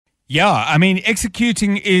Yeah, I mean,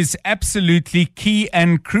 executing is absolutely key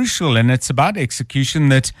and crucial, and it's about execution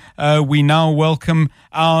that we now welcome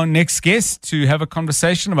our next guest to have a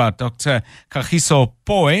conversation about. Dr. Kagiso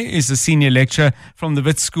Poe is a senior lecturer from the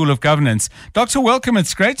Wits School of Governance. Doctor, welcome.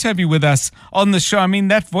 It's great to have you with us on the show. I mean,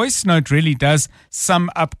 that voice note really does sum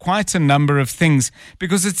up quite a number of things,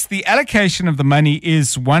 because it's the allocation of the money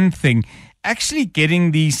is one thing. Actually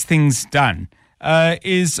getting these things done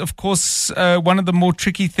is, of course, one of the more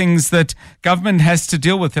tricky things that government has to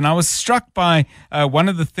deal with. And I was struck by one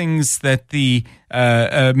of the things that the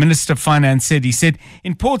Minister of Finance said. He said,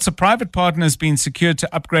 in ports, a private partner has been secured to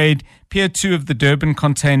upgrade Pier 2 of the Durban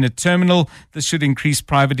Container Terminal. This should increase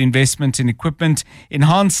private investment in equipment,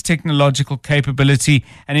 enhance technological capability,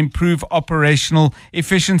 and improve operational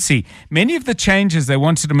efficiency. Many of the changes they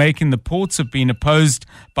wanted to make in the ports have been opposed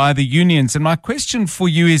by the unions. And my question for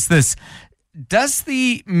you is this. Does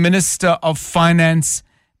the Minister of Finance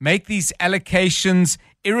make these allocations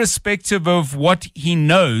irrespective of what he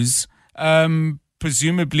knows,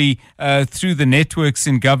 presumably through the networks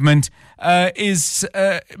in government, is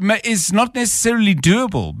not necessarily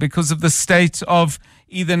doable because of the state of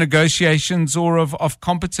either negotiations or of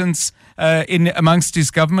competence amongst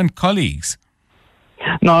his government colleagues?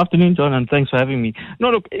 No, afternoon, John, and thanks for having me. No,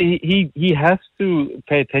 look, he has to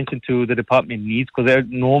pay attention to the department needs, because they're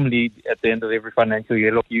normally at the end of every financial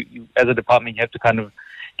year. Look, you as a department, you have to kind of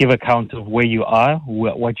give account of where you are,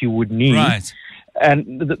 what you would need. Right.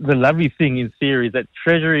 And the lovely thing in theory is that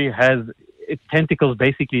Treasury has its tentacles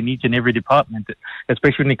basically in each and every department,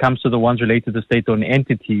 especially when it comes to the ones related to state-owned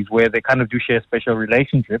entities, where they kind of do share a special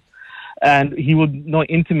relationship. And he would know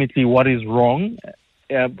intimately what is wrong.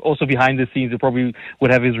 Also behind the scenes, he probably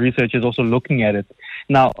would have his researchers also looking at it.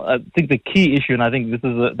 Now, I think the key issue, and I think this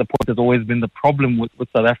is the point that's always been the problem with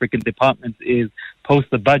South African departments, is post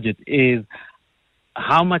the budget, is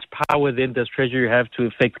how much power then does Treasury have to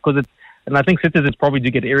affect? Because and I think citizens probably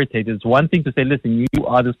do get irritated. It's one thing to say, listen, you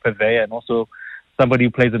are this purveyor and also somebody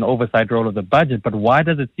who plays an oversight role of the budget, but why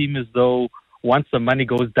does it seem as though once the money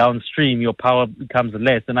goes downstream, your power becomes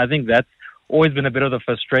less? And I think that's always been a bit of the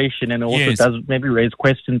frustration, and it also does maybe raise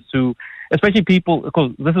questions to, especially people,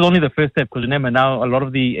 because this is only the first step, because remember now a lot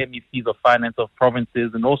of the MECs of finance of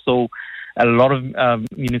provinces and also a lot of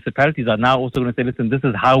municipalities are now also going to say, listen, this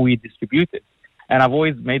is how we distribute it. And I've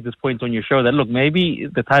always made this point on your show that, look, maybe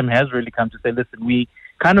the time has really come to say, listen, we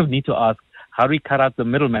kind of need to ask, how do we cut out the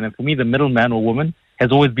middleman? And for me, the middleman or woman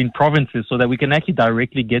has always been provinces, so that we can actually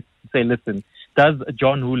directly get to say, listen, does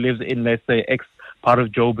John, who lives in, let's say, X part of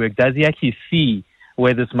Joburg, does he actually see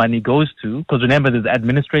where this money goes to? Because remember, there's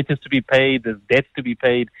administrators to be paid, there's debts to be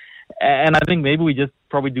paid, and I think maybe we just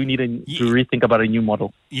probably need to rethink about a new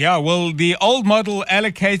model. Yeah, well, the old model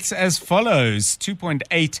allocates as follows: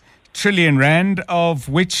 2.8 trillion rand, of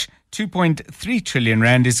which 2.3 trillion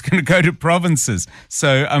rand is going to go to provinces.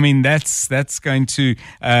 So, I mean, that's going to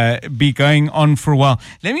be going on for a while.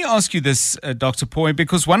 Let me ask you this, Dr. Poe,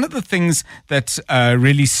 because one of the things that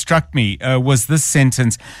really struck me was this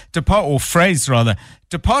sentence, or phrase rather.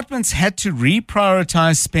 Departments had to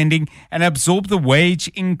reprioritize spending and absorb the wage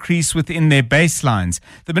increase within their baselines.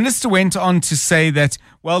 The minister went on to say that,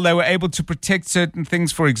 well, they were able to protect certain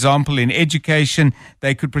things. For example, in education,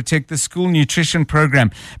 they could protect the school nutrition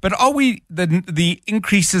program. But are we, the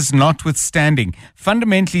increases notwithstanding,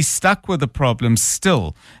 fundamentally stuck with the problem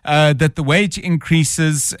still that the wage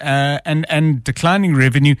increases and declining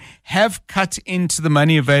revenue have cut into the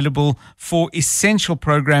money available for essential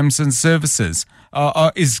programs and services?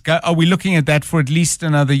 Are we looking at that for at least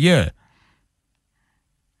another year?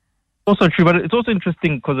 Also true, but it's also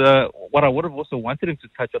interesting because what I would have also wanted him to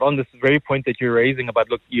touch on this very point that you're raising about,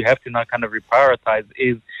 look, you have to now kind of reprioritize,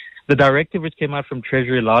 is the directive which came out from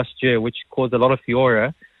Treasury last year, which caused a lot of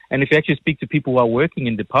furor. And if you actually speak to people who are working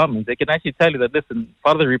in departments, they can actually tell you that, listen,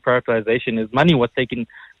 part of the reprioritization is money was taken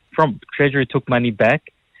from Treasury, took money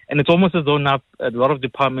back. And it's almost as though now a lot of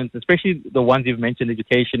departments, especially the ones you've mentioned,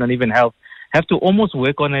 education and even health, have to almost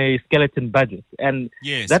work on a skeleton budget. And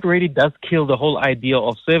that really does kill the whole idea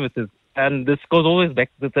of services. And this goes always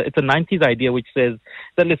back, it's a 90s idea which says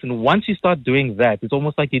that, listen, once you start doing that, it's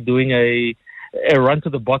almost like you're doing a run to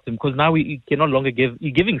the bottom, because now you can no longer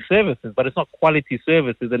you're giving services, but it's not quality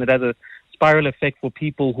services, and it has a spiral effect for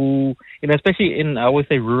people who, especially in, I always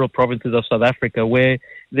say, rural provinces of South Africa, where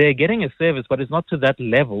they're getting a service, but it's not to that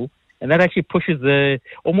level. And that actually pushes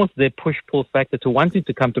almost the push-pull factor to wanting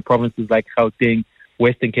to come to provinces like Gauteng,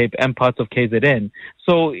 Western Cape, and parts of KZN.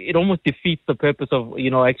 So it almost defeats the purpose of,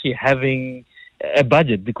 actually having a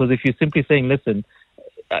budget. Because if you're simply saying, listen,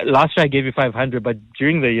 last year I gave you 500, but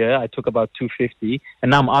during the year I took about 250, and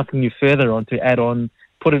now I'm asking you further on to add on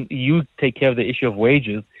you take care of the issue of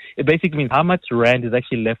wages, it basically means how much rand is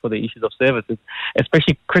actually left for the issues of services,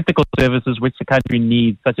 especially critical services which the country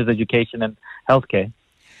needs, such as education and healthcare.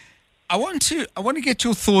 I want to get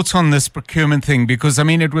your thoughts on this procurement thing because, I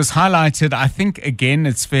mean, it was highlighted, I think, again,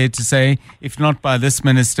 it's fair to say, if not by this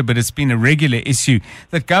minister, but it's been a regular issue,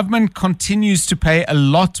 that government continues to pay a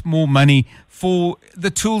lot more money for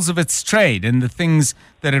the tools of its trade and the things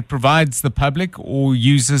that it provides the public or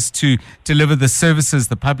uses to deliver the services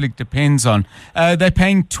the public depends on. They're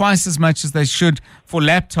paying twice as much as they should for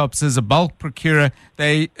laptops as a bulk procurer.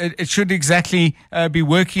 It should exactly be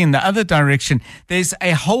working in the other direction. There's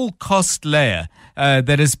a whole cost layer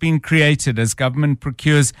that has been created as government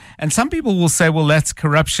procures. And some people will say, well, that's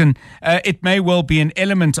corruption. It may well be an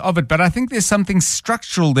element of it, but I think there's something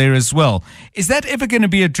structural there as well. Is that ever going to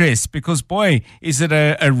be addressed? Because, boy, is it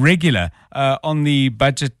a regular on the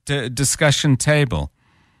budget discussion table?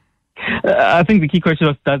 I think the key question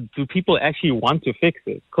is that do people actually want to fix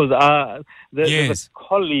it? Because there's a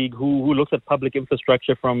colleague who looks at public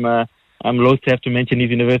infrastructure from, I'm loath to have to mention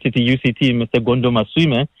his university, UCT, Mr. Gondo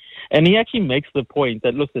Masume, and he actually makes the point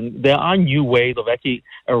that, listen, there are new ways of actually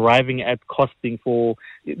arriving at costing for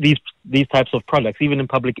these types of products, even in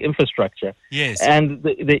public infrastructure. Yes. And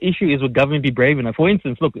the issue is, would government be brave enough? For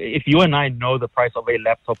instance, look, if you and I know the price of a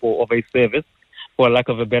laptop or of a service, for lack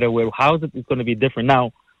of a better word, how is it going to be different?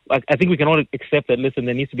 Now, I think we can all accept that, listen,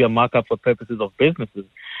 there needs to be a markup for purposes of businesses.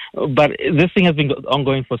 But this thing has been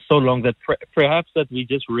ongoing for so long that perhaps that we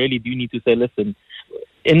just really do need to say, listen,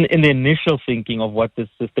 in the initial thinking of what this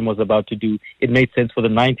system was about to do, it made sense for the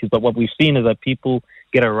 90s. But what we've seen is that people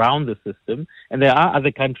get around the system. And there are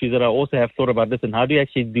other countries that also have thought about this and how do you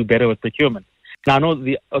actually do better with procurement? Now, I know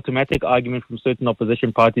the automatic argument from certain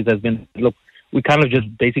opposition parties has been, look, we kind of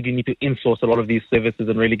just basically need to insource a lot of these services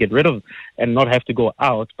and really get rid of and not have to go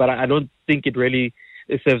out. But I don't think it really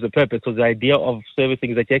serves a purpose, because the idea of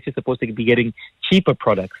servicing is that you're actually supposed to be getting cheaper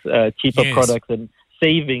products and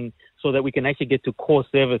saving so that we can actually get to core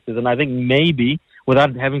services. And I think maybe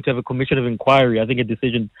without having to have a commission of inquiry, I think a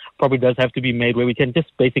decision probably does have to be made where we can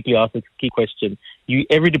just basically ask the key question.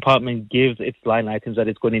 Every department gives its line items that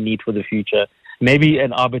it's going to need for the future. Maybe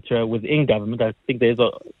an arbiter within government, I think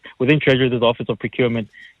within Treasury, there's Office of Procurement,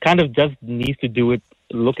 kind of just needs to do it,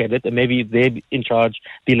 look at it, and maybe they're in charge,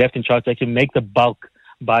 be left in charge to actually make the bulk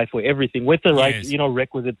buy for everything with the right,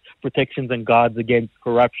 requisite protections and guards against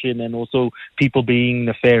corruption and also people being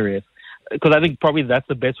nefarious. Because I think probably that's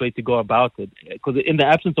the best way to go about it. Because in the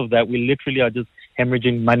absence of that, we literally are just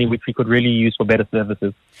hemorrhaging money which we could really use for better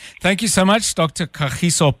services. Thank you so much, Dr.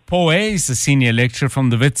 Kagiso Poe is a senior lecturer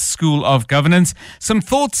from the Wits School of Governance. Some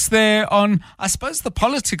thoughts there on, I suppose, the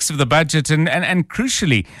politics of the budget and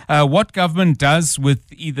crucially, what government does with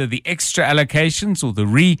either the extra allocations or the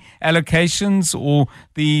reallocations or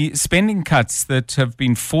the spending cuts that have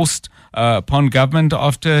been forced upon government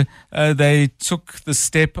after they took the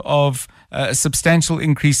step of a substantial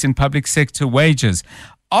increase in public sector wages.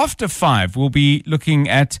 After 5, we'll be looking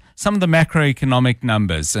at some of the macroeconomic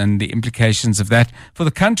numbers and the implications of that for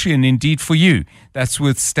the country and indeed for you. That's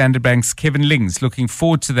with Standard Bank's Kevin Lings. Looking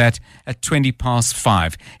forward to that at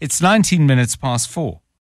 5:20. It's 19 minutes past 4.